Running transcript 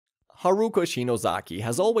Haruka Shinozaki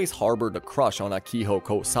has always harbored a crush on Akiho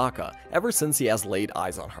Kosaka ever since he has laid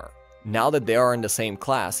eyes on her. Now that they are in the same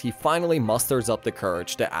class, he finally musters up the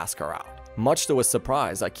courage to ask her out. Much to his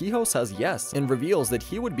surprise, Akiho says yes and reveals that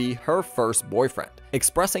he would be her first boyfriend,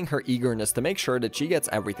 expressing her eagerness to make sure that she gets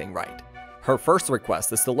everything right. Her first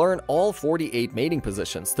request is to learn all 48 mating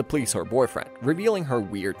positions to please her boyfriend, revealing her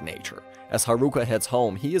weird nature. As Haruka heads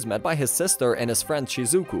home, he is met by his sister and his friend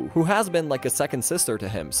Shizuku, who has been like a second sister to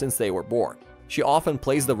him since they were born. She often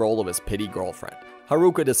plays the role of his pity girlfriend.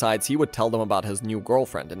 Haruka decides he would tell them about his new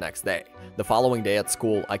girlfriend the next day. The following day at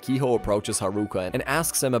school, Akiho approaches Haruka and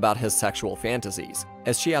asks him about his sexual fantasies,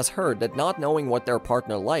 as she has heard that not knowing what their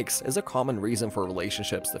partner likes is a common reason for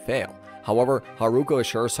relationships to fail. However, Haruka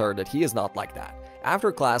assures her that he is not like that.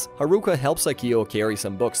 After class, Haruka helps Akiho carry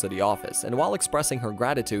some books to the office, and while expressing her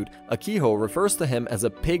gratitude, Akiho refers to him as a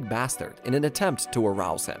pig bastard in an attempt to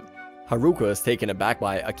arouse him. Haruka is taken aback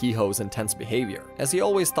by Akiho's intense behavior, as he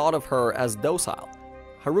always thought of her as docile.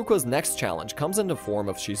 Haruka's next challenge comes in the form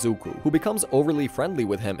of Shizuku, who becomes overly friendly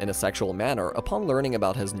with him in a sexual manner upon learning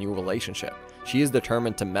about his new relationship. She is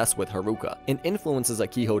determined to mess with Haruka and influences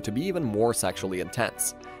Akiho to be even more sexually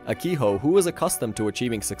intense. Akiho, who is accustomed to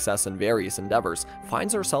achieving success in various endeavors,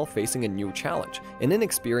 finds herself facing a new challenge, an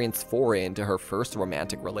inexperienced foray into her first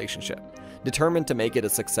romantic relationship. Determined to make it a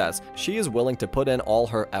success, she is willing to put in all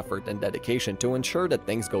her effort and dedication to ensure that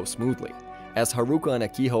things go smoothly. As Haruka and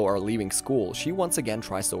Akiho are leaving school, she once again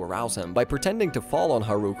tries to arouse him by pretending to fall on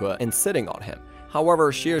Haruka and sitting on him.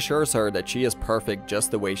 However, she assures her that she is perfect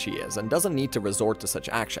just the way she is and doesn't need to resort to such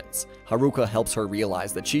actions. Haruka helps her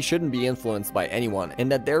realize that she shouldn't be influenced by anyone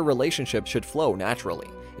and that their relationship should flow naturally.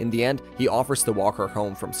 In the end, he offers to walk her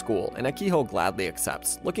home from school, and Akiho gladly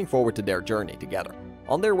accepts, looking forward to their journey together.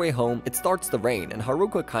 On their way home, it starts to rain, and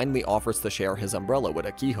Haruka kindly offers to share his umbrella with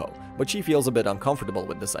Akiho, but she feels a bit uncomfortable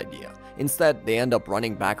with this idea. Instead, they end up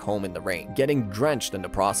running back home in the rain, getting drenched in the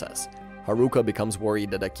process. Haruka becomes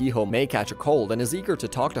worried that Akiho may catch a cold and is eager to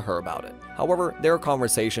talk to her about it. However, their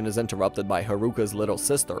conversation is interrupted by Haruka's little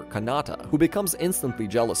sister, Kanata, who becomes instantly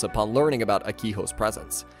jealous upon learning about Akiho's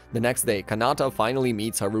presence. The next day, Kanata finally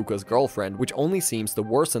meets Haruka's girlfriend, which only seems to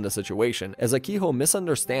worsen the situation as Akiho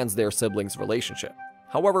misunderstands their siblings' relationship.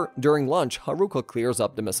 However, during lunch, Haruka clears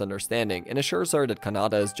up the misunderstanding and assures her that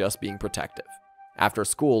Kanata is just being protective. After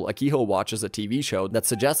school, Akiho watches a TV show that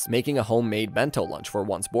suggests making a homemade bento lunch for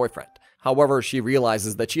one's boyfriend. However, she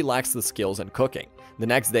realizes that she lacks the skills in cooking. The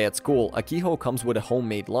next day at school, Akiho comes with a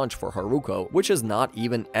homemade lunch for Haruka, which is not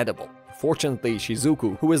even edible. Fortunately,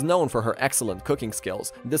 Shizuku, who is known for her excellent cooking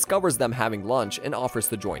skills, discovers them having lunch and offers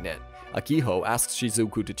to join in. Akiho asks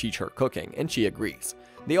Shizuku to teach her cooking, and she agrees.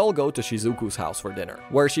 They all go to Shizuku's house for dinner,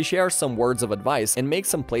 where she shares some words of advice and makes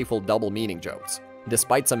some playful double-meaning jokes.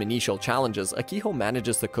 Despite some initial challenges, Akiho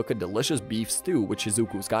manages to cook a delicious beef stew with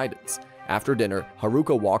Shizuku's guidance. After dinner,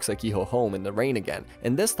 Haruka walks Akiho home in the rain again,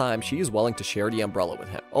 and this time she is willing to share the umbrella with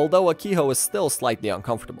him, although Akiho is still slightly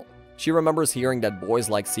uncomfortable. She remembers hearing that boys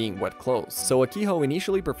like seeing wet clothes, so Akiho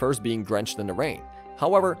initially prefers being drenched in the rain.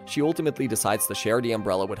 However, she ultimately decides to share the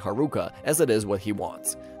umbrella with Haruka, as it is what he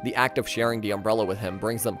wants. The act of sharing the umbrella with him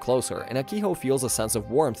brings them closer, and Akiho feels a sense of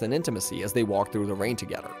warmth and intimacy as they walk through the rain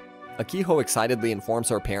together. Akiho excitedly informs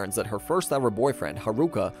her parents that her first ever boyfriend,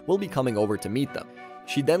 Haruka, will be coming over to meet them.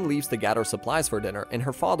 She then leaves to gather supplies for dinner, and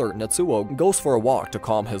her father, Natsuo, goes for a walk to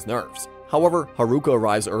calm his nerves. However, Haruka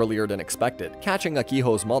arrives earlier than expected, catching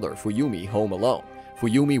Akiho's mother, Fuyumi, home alone.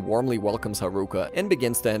 Fuyumi warmly welcomes Haruka and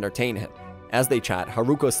begins to entertain him. As they chat,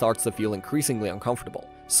 Haruka starts to feel increasingly uncomfortable.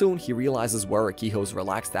 Soon, he realizes where Akiho's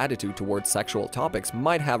relaxed attitude towards sexual topics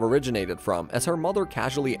might have originated from, as her mother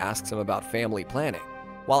casually asks him about family planning.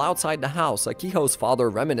 While outside the house, Akiho's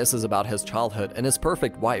father reminisces about his childhood and his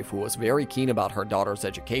perfect wife who was very keen about her daughter's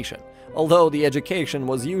education, although the education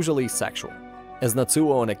was usually sexual. As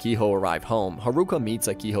Natsuo and Akiho arrive home, Haruka meets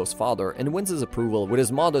Akiho's father and wins his approval with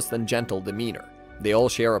his modest and gentle demeanor. They all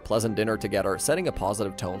share a pleasant dinner together, setting a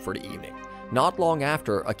positive tone for the evening. Not long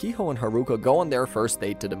after, Akiho and Haruka go on their first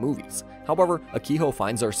date to the movies. However, Akiho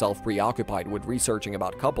finds herself preoccupied with researching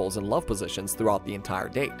about couples and love positions throughout the entire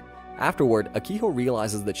date. Afterward, Akiho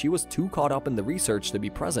realizes that she was too caught up in the research to be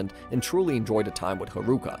present and truly enjoy the time with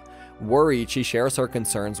Haruka. Worried, she shares her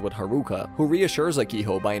concerns with Haruka, who reassures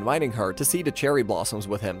Akiho by inviting her to see the cherry blossoms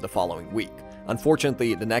with him the following week.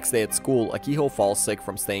 Unfortunately, the next day at school, Akiho falls sick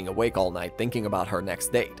from staying awake all night thinking about her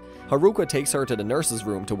next date. Haruka takes her to the nurse's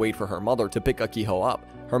room to wait for her mother to pick Akiho up.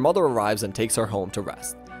 Her mother arrives and takes her home to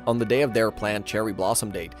rest. On the day of their planned cherry blossom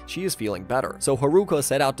date, she is feeling better, so Haruka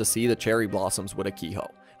set out to see the cherry blossoms with Akiho.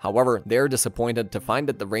 However, they are disappointed to find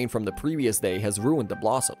that the rain from the previous day has ruined the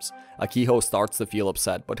blossoms. Akiho starts to feel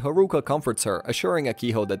upset, but Haruka comforts her, assuring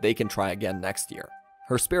Akiho that they can try again next year.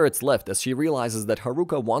 Her spirits lift as she realizes that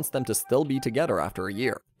Haruka wants them to still be together after a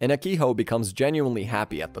year, and Akiho becomes genuinely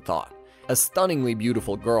happy at the thought. A stunningly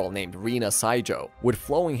beautiful girl named Rina Saijo, with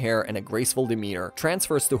flowing hair and a graceful demeanor,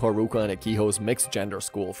 transfers to Haruka and Akiho's mixed-gender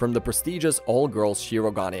school from the prestigious all-girls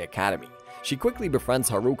Shirogane Academy. She quickly befriends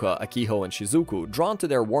Haruka, Akiho, and Shizuku, drawn to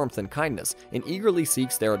their warmth and kindness, and eagerly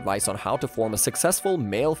seeks their advice on how to form a successful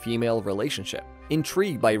male-female relationship.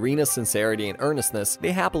 Intrigued by Rina's sincerity and earnestness,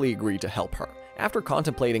 they happily agree to help her. After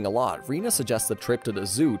contemplating a lot, Rina suggests a trip to the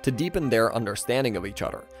zoo to deepen their understanding of each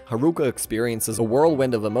other. Haruka experiences a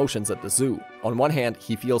whirlwind of emotions at the zoo. On one hand,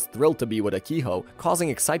 he feels thrilled to be with Akiho, causing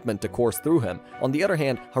excitement to course through him. On the other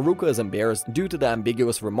hand, Haruka is embarrassed due to the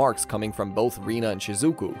ambiguous remarks coming from both Rina and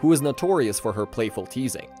Shizuku, who is notorious for her playful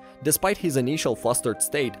teasing. Despite his initial flustered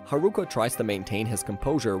state, Haruka tries to maintain his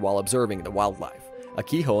composure while observing the wildlife.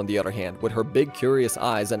 Akiho, on the other hand, with her big curious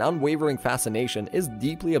eyes and unwavering fascination, is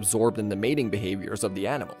deeply absorbed in the mating behaviors of the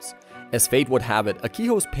animals. As fate would have it,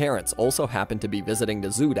 Akiho's parents also happen to be visiting the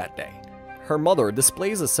zoo that day. Her mother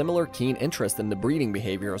displays a similar keen interest in the breeding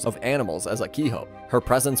behaviors of animals as Akiho. Her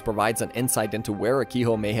presence provides an insight into where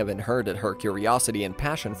Akiho may have inherited her curiosity and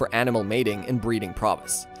passion for animal mating and breeding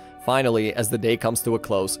prowess. Finally, as the day comes to a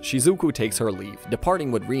close, Shizuku takes her leave,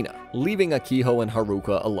 departing with Rina, leaving Akiho and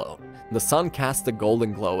Haruka alone. The sun casts a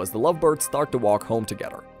golden glow as the lovebirds start to walk home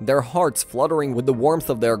together, their hearts fluttering with the warmth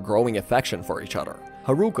of their growing affection for each other.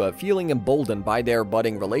 Haruka, feeling emboldened by their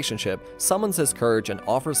budding relationship, summons his courage and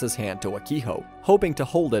offers his hand to Akiho, hoping to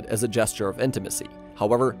hold it as a gesture of intimacy.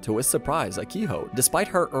 However, to his surprise, Akiho, despite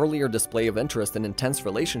her earlier display of interest in intense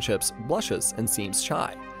relationships, blushes and seems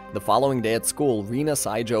shy. The following day at school, Rina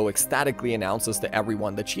Saijo ecstatically announces to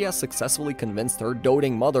everyone that she has successfully convinced her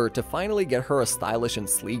doting mother to finally get her a stylish and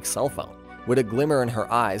sleek cell phone. With a glimmer in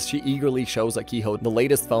her eyes, she eagerly shows Akiho the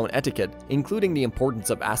latest phone etiquette, including the importance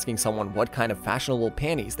of asking someone what kind of fashionable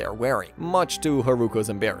panties they're wearing, much to Haruka's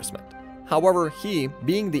embarrassment. However, he,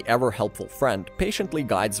 being the ever-helpful friend, patiently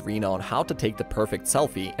guides Rina on how to take the perfect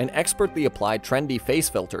selfie and expertly apply trendy face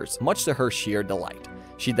filters, much to her sheer delight.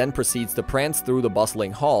 She then proceeds to prance through the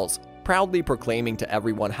bustling halls, proudly proclaiming to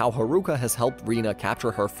everyone how Haruka has helped Rina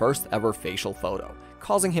capture her first ever facial photo,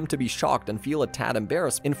 causing him to be shocked and feel a tad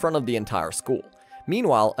embarrassed in front of the entire school.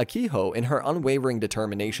 Meanwhile, Akiho, in her unwavering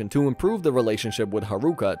determination to improve the relationship with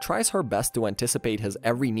Haruka, tries her best to anticipate his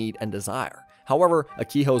every need and desire. However,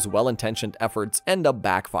 Akiho's well-intentioned efforts end up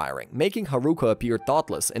backfiring, making Haruka appear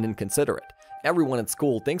thoughtless and inconsiderate. Everyone at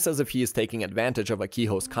school thinks as if he is taking advantage of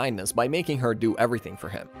Akiho's kindness by making her do everything for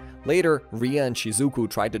him. Later, Ria and Shizuku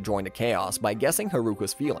try to join the chaos by guessing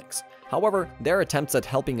Haruka's feelings. However, their attempts at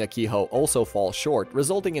helping Akiho also fall short,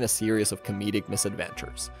 resulting in a series of comedic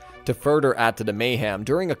misadventures. To further add to the mayhem,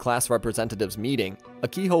 during a class representatives meeting,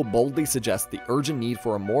 Akiho boldly suggests the urgent need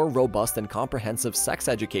for a more robust and comprehensive sex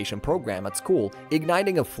education program at school,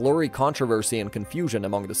 igniting a flurry of controversy and confusion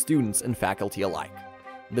among the students and faculty alike.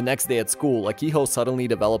 The next day at school, Akiho suddenly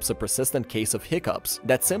develops a persistent case of hiccups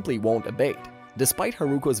that simply won't abate. Despite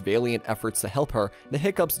Haruka's valiant efforts to help her, the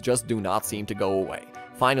hiccups just do not seem to go away.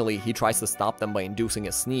 Finally, he tries to stop them by inducing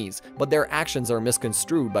a sneeze, but their actions are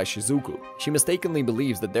misconstrued by Shizuku. She mistakenly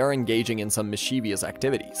believes that they're engaging in some mischievous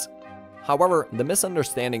activities. However, the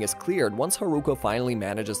misunderstanding is cleared once Haruka finally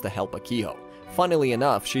manages to help Akiho. Funnily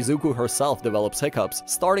enough, Shizuku herself develops hiccups,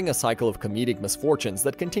 starting a cycle of comedic misfortunes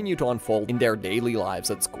that continue to unfold in their daily lives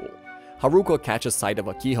at school. Haruka catches sight of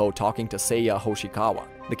Akiho talking to Seiya Hoshikawa,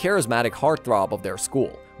 the charismatic heartthrob of their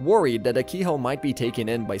school. Worried that Akiho might be taken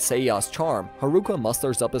in by Seiya's charm, Haruka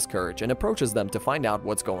musters up his courage and approaches them to find out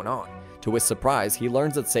what's going on. To his surprise, he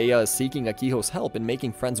learns that Seiya is seeking Akiho's help in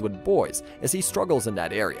making friends with boys, as he struggles in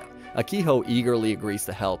that area. Akiho eagerly agrees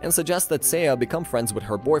to help and suggests that Seiya become friends with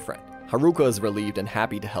her boyfriend. Haruka is relieved and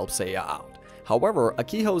happy to help Seiya out. However,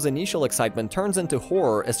 Akiho's initial excitement turns into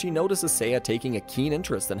horror as she notices Seiya taking a keen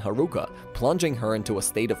interest in Haruka, plunging her into a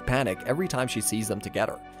state of panic every time she sees them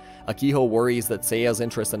together. Akiho worries that Seiya's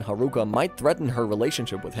interest in Haruka might threaten her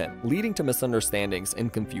relationship with him, leading to misunderstandings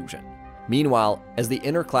and confusion. Meanwhile, as the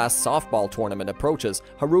inter-class softball tournament approaches,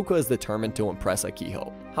 Haruka is determined to impress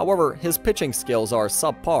Akiho. However, his pitching skills are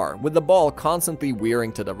subpar, with the ball constantly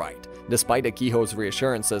veering to the right. Despite Akiho's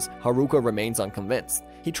reassurances, Haruka remains unconvinced.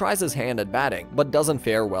 He tries his hand at batting, but doesn't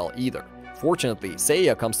fare well either. Fortunately,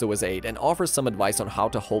 Seiya comes to his aid and offers some advice on how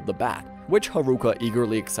to hold the bat, which Haruka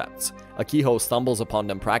eagerly accepts. Akiho stumbles upon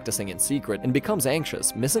them practicing in secret and becomes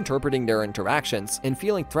anxious, misinterpreting their interactions and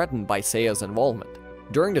feeling threatened by Seiya's involvement.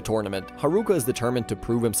 During the tournament, Haruka is determined to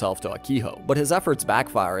prove himself to Akiho, but his efforts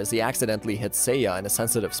backfire as he accidentally hits Seiya in a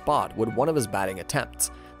sensitive spot with one of his batting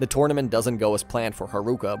attempts. The tournament doesn't go as planned for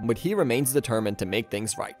Haruka, but he remains determined to make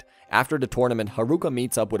things right. After the tournament, Haruka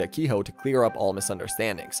meets up with Akiho to clear up all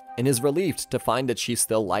misunderstandings, and is relieved to find that she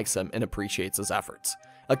still likes him and appreciates his efforts.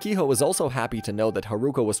 Akiho is also happy to know that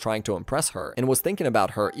Haruka was trying to impress her and was thinking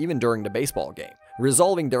about her even during the baseball game,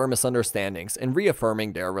 resolving their misunderstandings and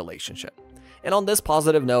reaffirming their relationship. And on this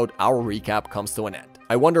positive note, our recap comes to an end.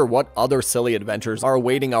 I wonder what other silly adventures are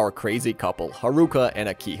awaiting our crazy couple, Haruka and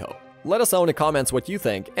Akiho. Let us know in the comments what you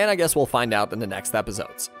think, and I guess we'll find out in the next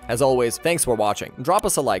episodes. As always, thanks for watching. Drop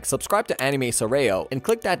us a like, subscribe to Anime Soreio, and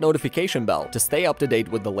click that notification bell to stay up to date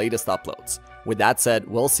with the latest uploads. With that said,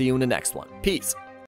 we'll see you in the next one. Peace!